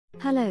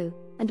Hello,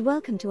 and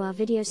welcome to our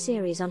video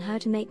series on how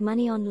to make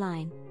money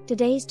online.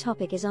 Today's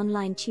topic is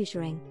online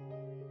tutoring.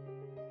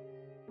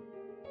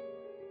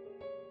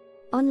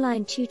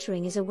 Online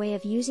tutoring is a way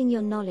of using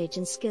your knowledge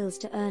and skills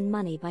to earn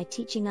money by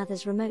teaching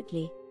others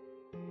remotely.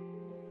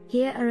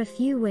 Here are a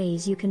few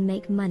ways you can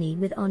make money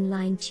with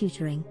online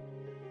tutoring.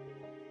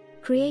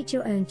 Create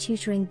your own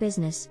tutoring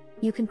business.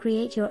 You can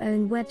create your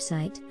own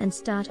website and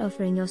start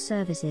offering your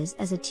services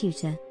as a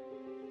tutor.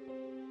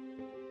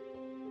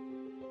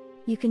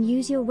 You can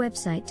use your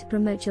website to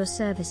promote your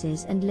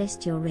services and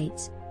list your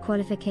rates,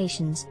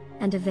 qualifications,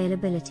 and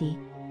availability.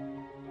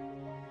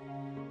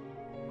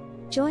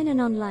 Join an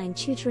online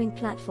tutoring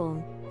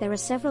platform. There are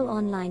several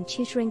online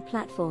tutoring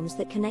platforms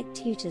that connect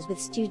tutors with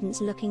students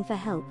looking for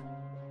help.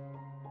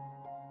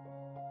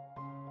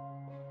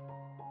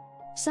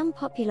 Some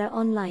popular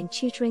online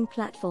tutoring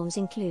platforms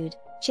include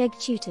Chegg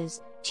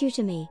Tutors,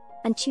 TutorMe,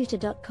 and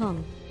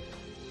Tutor.com.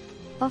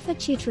 Offer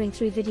tutoring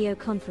through video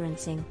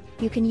conferencing.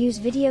 You can use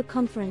video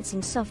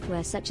conferencing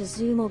software such as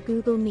Zoom or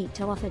Google Meet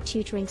to offer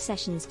tutoring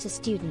sessions to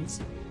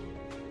students.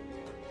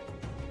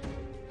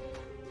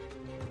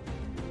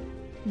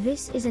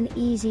 This is an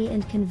easy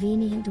and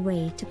convenient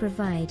way to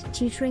provide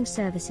tutoring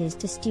services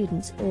to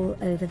students all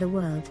over the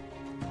world.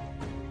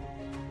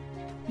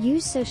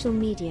 Use social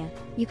media.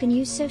 You can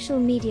use social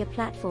media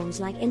platforms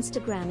like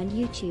Instagram and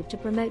YouTube to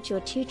promote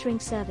your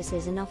tutoring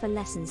services and offer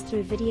lessons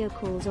through video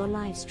calls or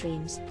live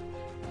streams.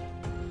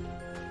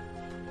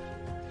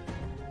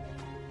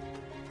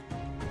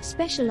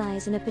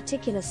 Specialize in a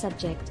particular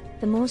subject.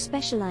 The more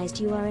specialized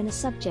you are in a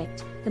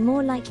subject, the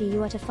more likely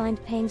you are to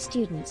find paying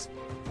students.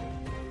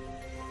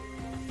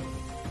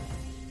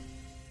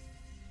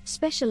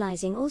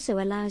 Specializing also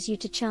allows you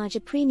to charge a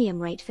premium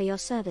rate for your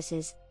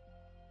services.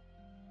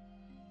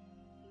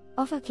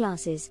 Offer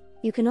classes.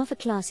 You can offer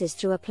classes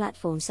through a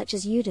platform such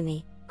as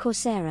Udemy,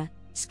 Coursera,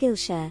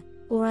 Skillshare,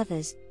 or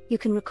others. You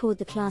can record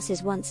the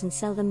classes once and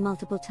sell them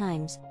multiple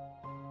times.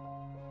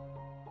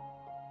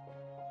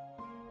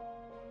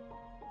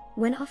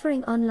 When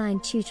offering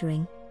online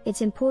tutoring,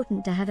 it's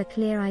important to have a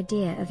clear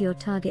idea of your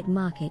target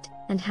market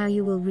and how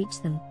you will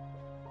reach them.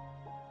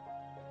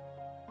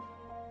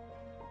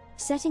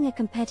 Setting a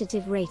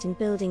competitive rate and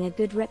building a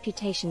good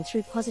reputation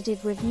through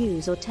positive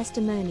reviews or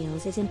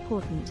testimonials is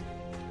important.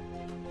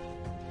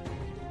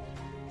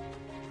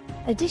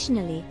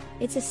 Additionally,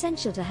 it's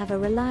essential to have a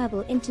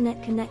reliable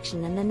internet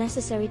connection and the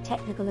necessary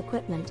technical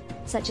equipment,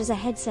 such as a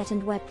headset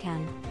and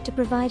webcam, to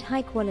provide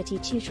high-quality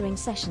tutoring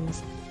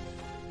sessions.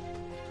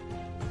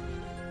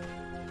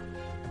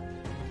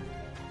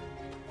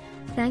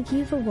 Thank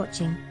you for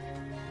watching.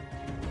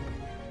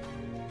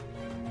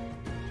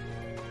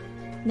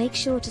 Make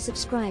sure to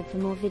subscribe for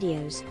more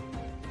videos.